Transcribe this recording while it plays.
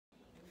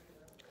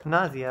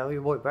𝐿,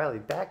 your boy Bradley,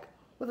 back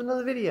with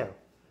another video.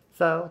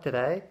 So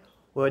today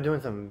we're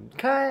doing some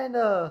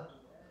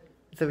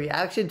it's a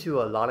reaction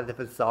to a lot of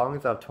different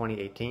songs of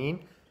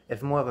 2018.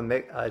 It's more of a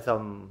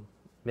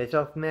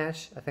mashup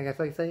mash, I think that's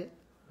how you say it.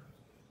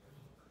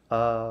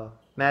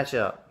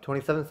 Mashup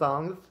 27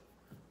 songs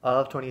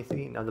of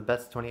 2018 of the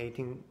best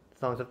 2018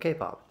 songs of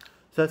K-pop.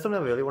 So that's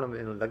something I really want to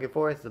be looking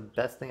for. It's the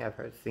best thing I've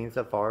seen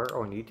so far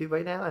on YouTube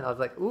right now, and I was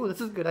like, ooh, this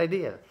is a good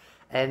idea.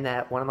 And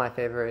that one of my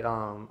favorite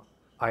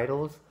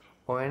idols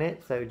are in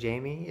it, so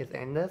Jamie is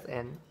in this,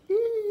 and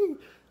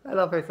I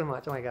love her so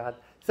much. Oh my god.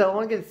 So I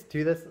want to get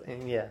to this,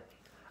 and yeah.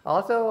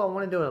 Also, I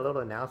want to do a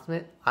little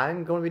announcement.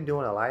 I'm going to be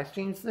doing a live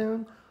stream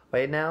soon.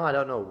 Right now, I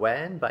don't know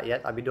when, but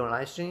yet I'll be doing a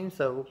live stream,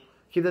 so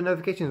keep the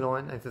notifications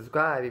on and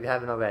subscribe if you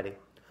haven't already.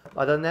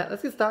 Other than that,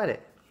 let's get started.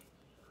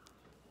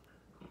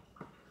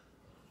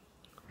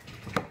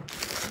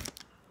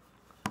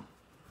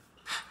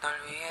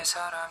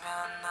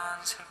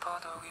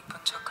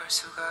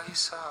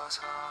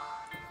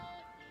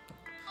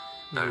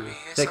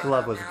 Thick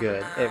Love was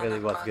good. It really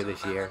was good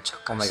this year.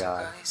 Oh my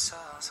god.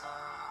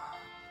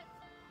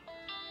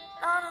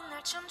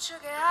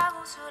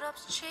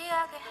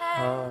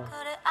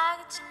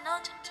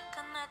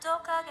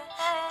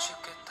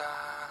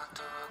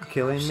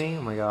 Killing me?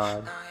 Oh my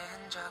god.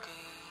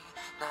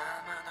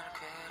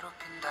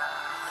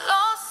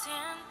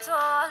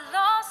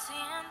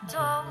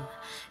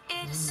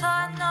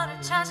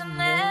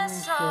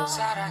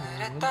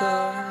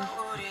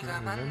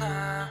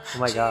 Oh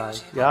my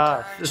god.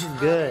 Yes, this is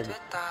good.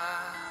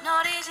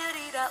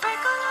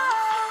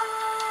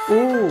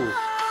 Ooh.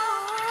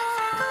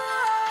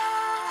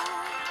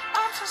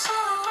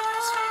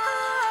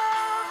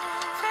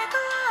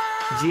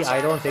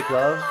 𝐺-IDOL and Fake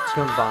Love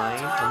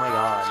combined. Oh my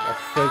god,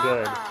 that's so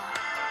good.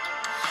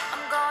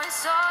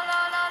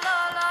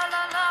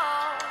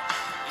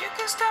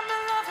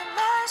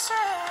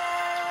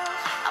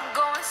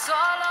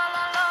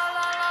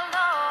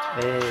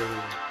 Hey.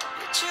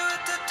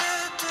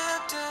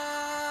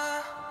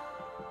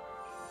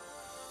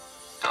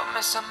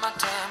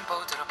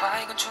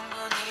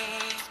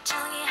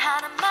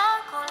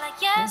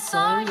 Yes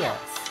or yes.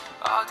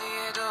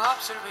 어디에도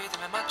없을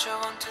리듬에 맞춰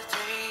 1, 2, 3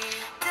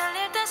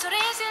 들릴 땐 소리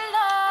질러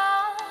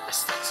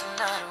Let's dance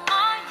tonight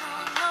away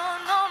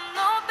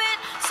빛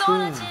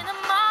쏟아지는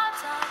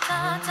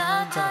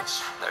마다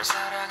touch 널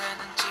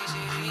사랑하는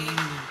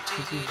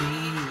찌질이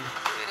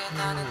그래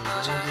나는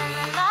여전히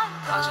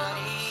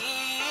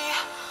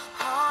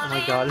Oh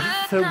my god, this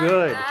is so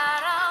good.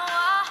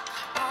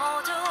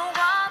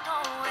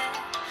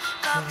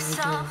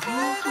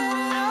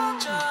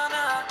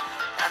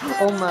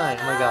 Oh my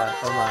god,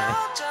 oh my.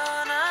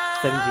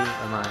 17,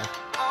 oh my.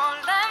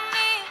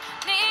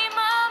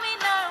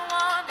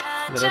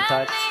 Little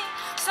touch.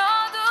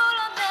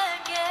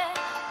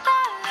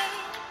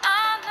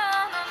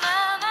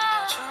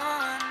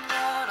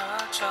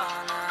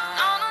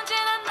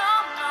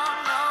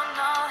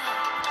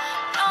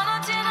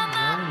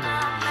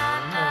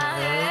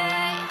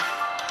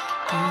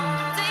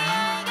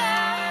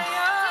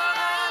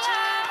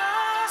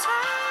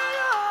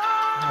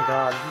 Oh my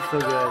god, this is so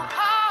good.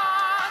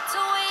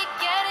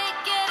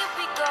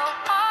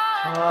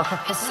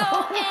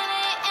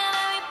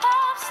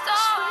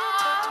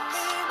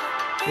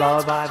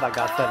 Lullaby by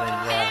𝐷7,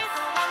 yes.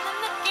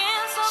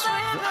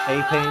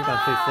 𝐴-PINK on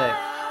 6'6".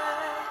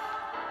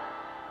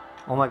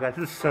 Oh my god,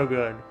 this is so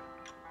good.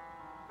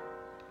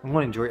 I'm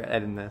gonna enjoy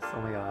editing this,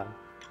 oh my god.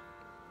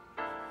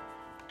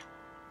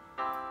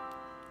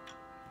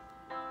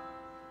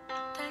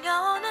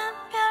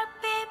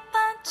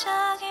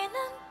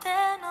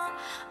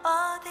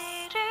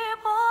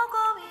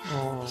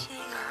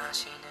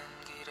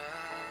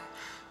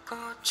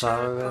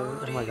 Flower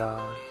Road, oh my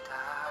god.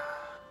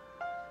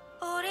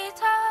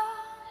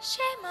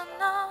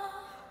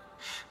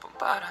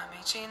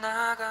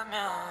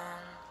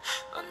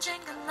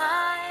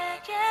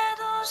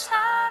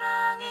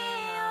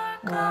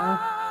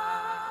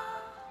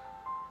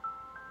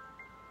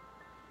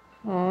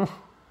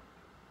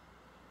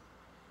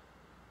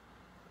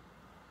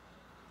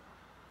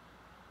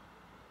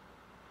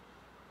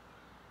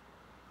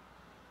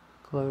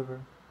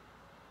 Clover.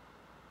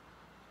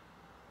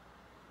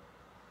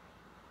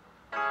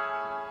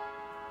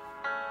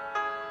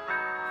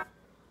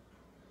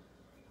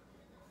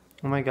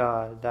 Oh my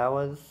god, that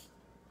was...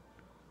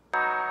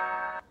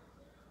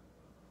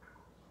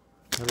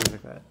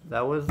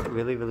 That was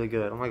really, really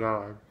good. Oh my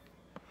god.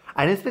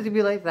 I didn't expect it to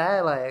be like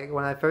that. Like,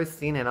 when I first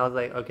seen it, I was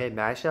like, okay,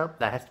 mashup?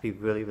 That has to be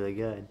really, really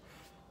good.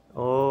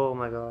 Oh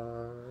my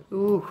god.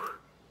 Oof.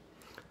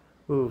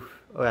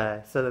 Oof.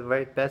 Okay, so the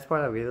very best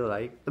part I really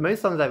like, the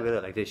most songs I really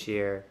liked this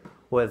year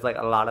was like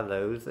a lot of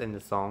those in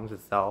the songs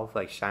itself,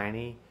 like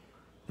Shiny.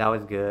 That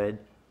was good.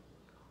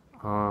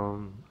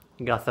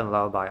 𝐷7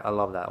 Lullaby, I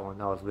love that one.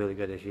 That was really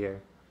good this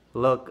year.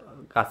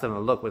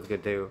 𝐷7 Look was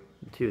good too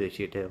this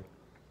year too.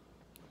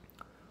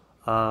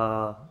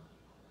 I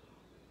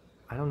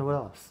don't know what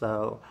else.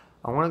 So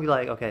I want to be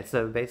like, okay,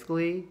 so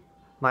basically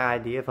my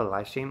idea for the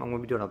live stream, I'm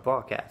going to be doing a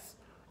broadcast.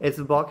 It's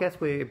a podcast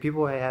where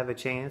people have a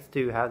chance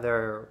to have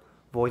their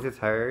voices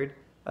heard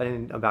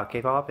about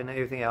K-pop and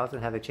everything else,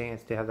 and have a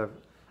chance to have their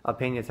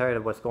opinions heard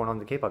of what's going on in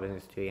the K-pop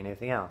industry and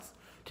everything else.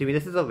 To me,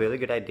 this is a really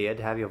good idea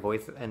to have your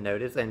voice and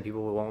notice, and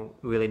people won't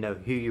really know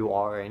who you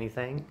are or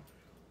anything.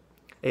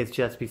 It's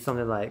just be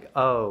something like,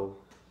 oh,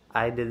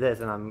 I did this,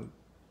 and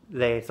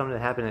something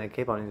that happened in the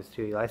K-pop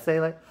industry. I say,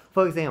 like,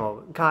 for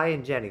example, Kai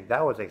and Jennie.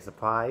 That was a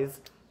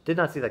surprise. Did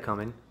not see that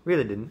coming.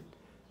 Really didn't.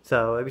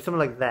 So it'd be something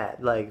like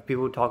that. Like,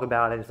 people talk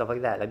about it and stuff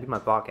like that. That'd be my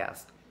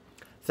podcast.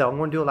 So I'm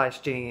going to do a live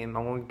stream.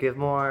 I'm going to give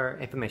more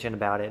information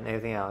about it and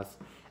everything else.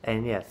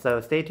 And yeah,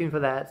 so stay tuned for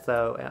that.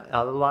 So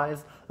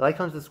otherwise, like,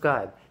 comment,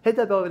 subscribe. Hit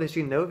that bell if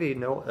you know if you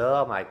know.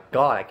 Oh my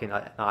god, I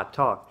cannot not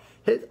talk.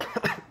 Hit.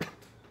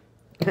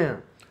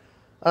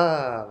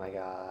 Oh my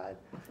god.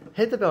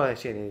 Hit the bell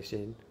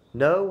notification.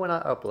 Know when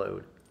I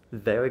upload.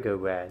 There we go,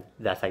 Brad.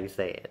 That's how you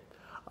say it.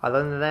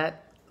 Other than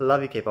that,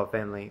 love you, K-pop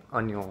family.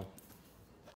 Annyeong.